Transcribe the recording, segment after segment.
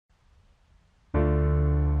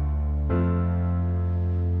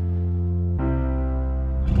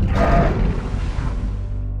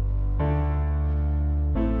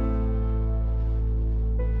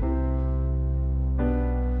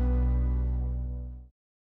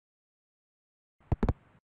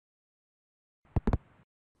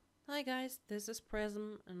Hi guys, this is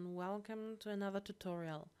Prism and welcome to another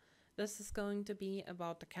tutorial. This is going to be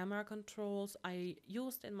about the camera controls I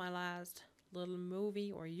used in my last little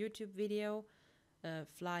movie or YouTube video,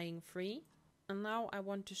 FlyingFree. And now I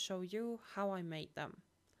want to show you how I made them.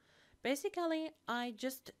 Basically, I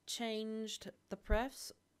just changed the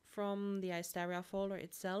prefs from the Istaria folder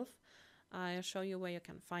itself. I'll show you where you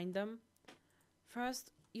can find them.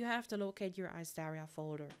 First, you have to locate your Istaria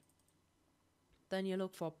folder. Then you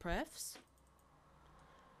look for prefs.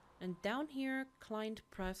 And down here, client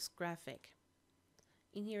prefs graphic.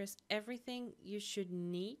 In here is everything you should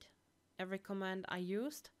need, every command I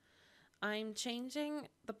used. I'm changing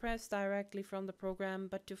the prefs directly from the program,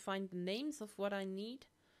 but to find the names of what I need,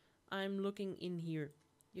 I'm looking in here.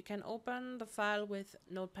 You can open the file with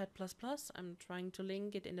Notepad++. I'm trying to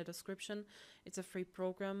link it in the description. It's a free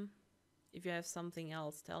program. If you have something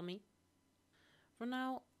else, tell me. For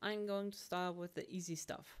now, I'm going to start with the easy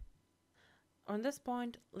stuff. On this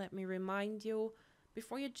point, let me remind you,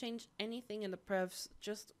 before you change anything in the prefs,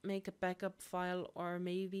 just make a backup file or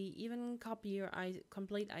maybe even copy your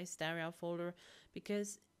complete Istaria folder,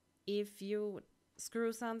 because if you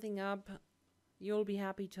screw something up, you'll be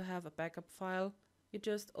happy to have a backup file. You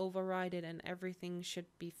just override it and everything should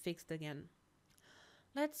be fixed again.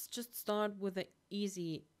 Let's just start with the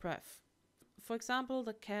easy pref. For example,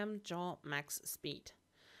 the cam jaw max speed.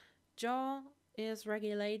 Jaw is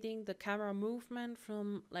regulating the camera movement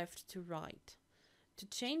from left to right. To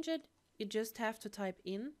change it, you just have to type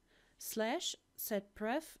in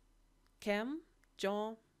 /setpref cam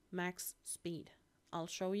jaw max speed. I'll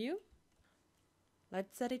show you.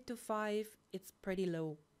 Let's set it to 5. It's pretty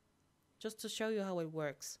low, just to show you how it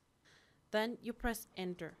works. Then you press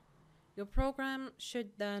enter. Your program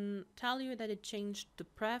should then tell you that it changed the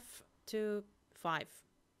pref to 5,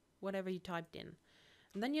 whatever you typed in.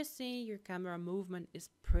 And then you see your camera movement is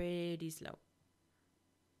pretty slow.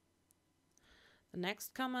 The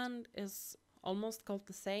next command is almost called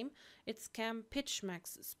the same. It's cam pitch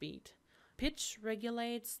max speed. Pitch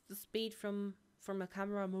regulates the speed from a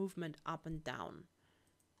camera movement up and down.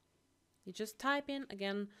 You just type in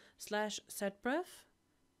again /setpref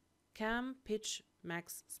cam pitch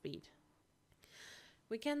max speed.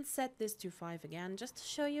 We can set this to 5 again, just to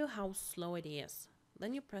show you how slow it is.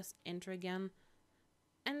 Then you press enter again,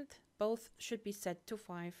 and both should be set to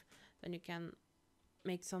 5. Then you can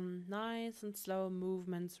make some nice and slow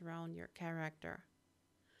movements around your character.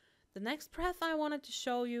 The next pref I wanted to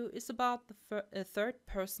show you is about the third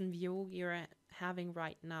person view you're having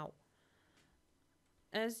right now.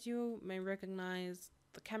 As you may recognize,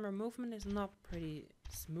 the camera movement is not pretty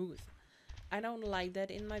smooth. I don't like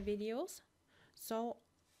that in my videos. So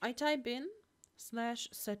I type in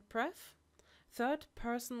 /setpref third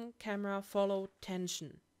person camera follow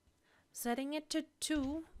tension. Setting it to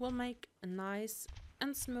 2 will make a nice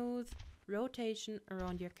and smooth rotation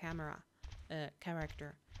around your camera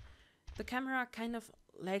character. The camera kind of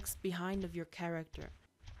lags behind of your character.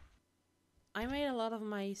 I made a lot of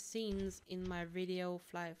my scenes in my video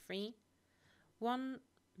FlyingFree. One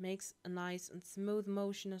makes a nice and smooth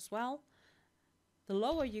motion as well. The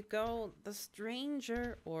lower you go, the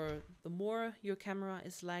stranger or the more your camera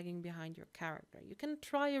is lagging behind your character. You can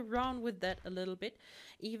try around with that a little bit,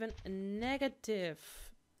 even a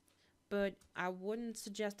negative. But I wouldn't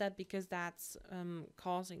suggest that, because that's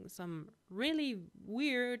causing some really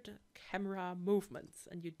weird camera movements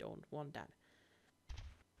and you don't want that.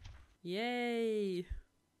 Yay!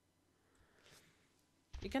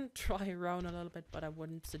 You can try around a little bit, but I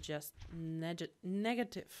wouldn't suggest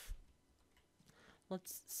negative.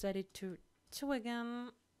 Let's set it to 2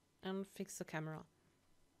 again and fix the camera.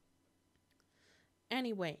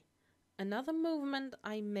 Anyway, another movement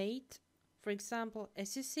I made, for example,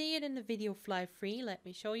 as you see it in the video FlyingFree, let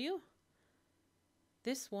me show you.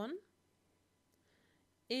 This one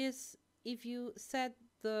is if you set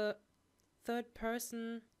the third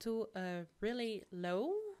person to a really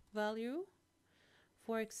low value,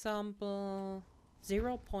 for example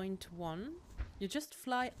 0.1, you just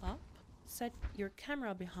fly up, set your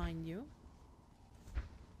camera behind you,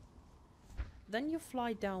 then you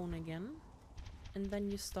fly down again, and then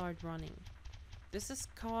you start running. This is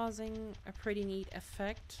causing a pretty neat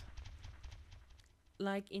effect,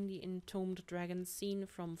 like in the Entombed Dragon scene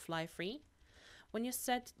from FlyingFree. When you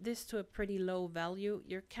set this to a pretty low value,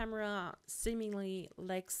 your camera seemingly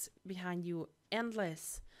lags behind you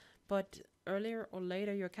endless, but earlier or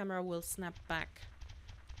later your camera will snap back.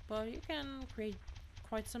 But you can create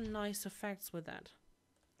quite some nice effects with that.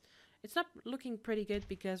 It's not looking pretty good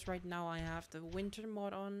because right now I have the winter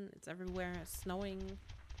mod on, it's everywhere snowing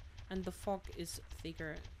and the fog is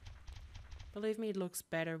thicker. Believe me, it looks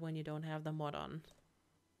better when you don't have the mod on.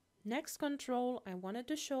 Next control I wanted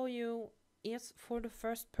to show you is for the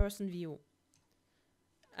first person view.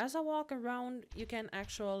 As I walk around, you can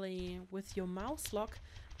actually, with your mouse lock,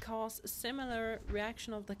 cause a similar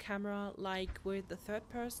reaction of the camera like with the third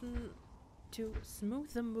person to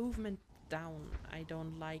smooth the movement down. I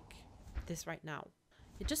don't like this right now.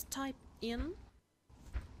 You just type in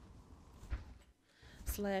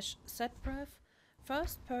 /setpref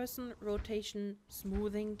first person rotation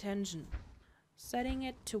smoothing tension. Setting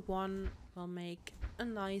it to 1 will make a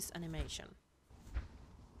nice animation.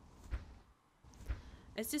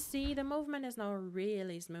 As you see, the movement is now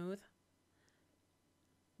really smooth.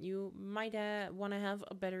 You might want to have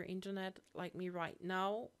a better internet like me right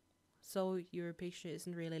now, so your picture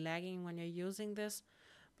isn't really lagging when you're using this,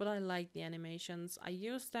 but I like the animations. I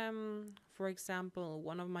use them, for example,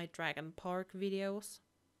 one of my Dragon Park videos.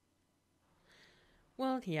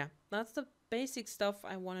 Well, yeah, that's the basic stuff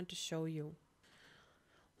I wanted to show you.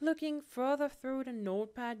 Looking further through the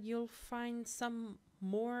notepad, you'll find some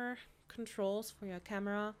more controls for your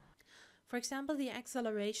camera. For example, the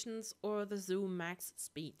accelerations or the zoom max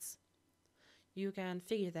speeds. You can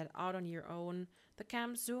figure that out on your own. The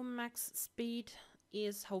cam zoom max speed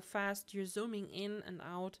is how fast you're zooming in and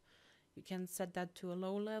out. You can set that to a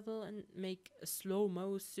low level and make a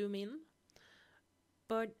slow-mo zoom in.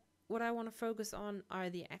 But what I want to focus on are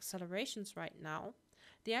the accelerations right now.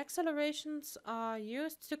 The accelerations are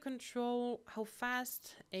used to control how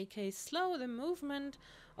fast, aka slow, the movement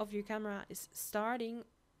of your camera is starting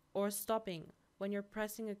or stopping when you're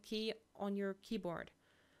pressing a key on your keyboard.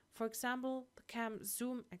 For example, the cam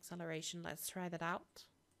zoom acceleration. Let's try that out.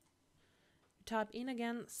 You type in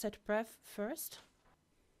again /setpref first.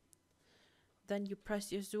 Then you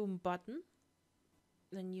press your zoom button.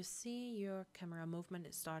 Then you see your camera movement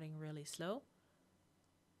is starting really slow.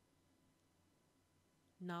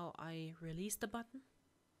 Now I release the button.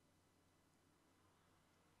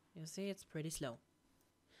 You see it's pretty slow.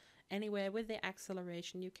 Anyway, with the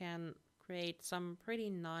acceleration you can create some pretty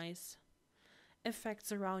nice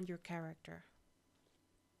effects around your character.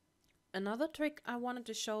 Another trick I wanted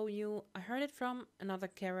to show you, I heard it from another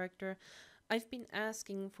character I've been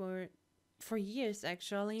asking for years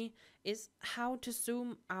actually, is how to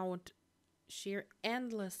zoom out sheer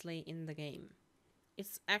endlessly in the game.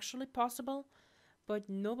 It's actually possible, but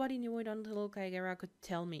nobody knew it until Kaigera could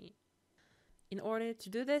tell me. In order to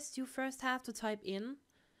do this, you first have to type in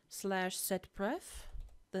 /setpref,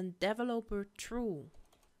 then developer true.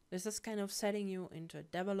 This is kind of setting you into a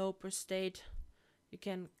developer state. You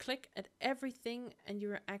can click at everything and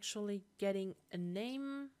you're actually getting a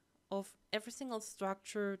name of every single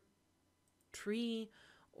structure, tree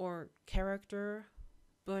or character,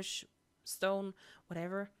 bush, stone,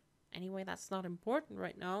 whatever. Anyway, that's not important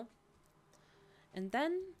right now. And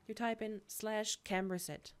then you type in /cam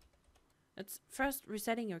reset. It's first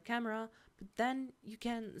resetting your camera, but then you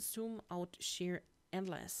can zoom out sheer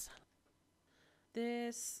endless.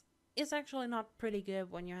 This is actually not pretty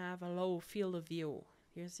good when you have a low field of view.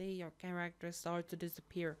 You see your character start to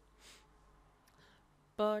disappear.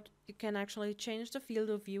 But you can actually change the field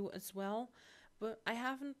of view as well, but I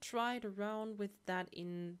haven't tried around with that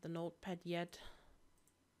in the notepad yet.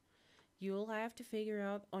 You'll have to figure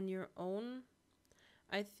out on your own.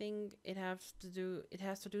 I think it has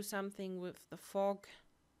to do something with the fog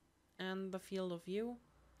and the field of view.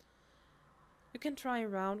 You can try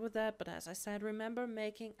around with that, but as I said, remember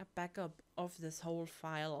making a backup of this whole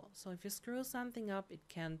file. So if you screw something up, it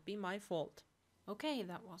can't be my fault. Okay,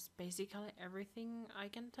 that was basically everything I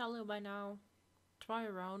can tell you by now. Try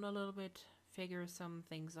around a little bit, figure some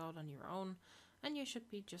things out on your own, and you should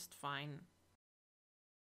be just fine.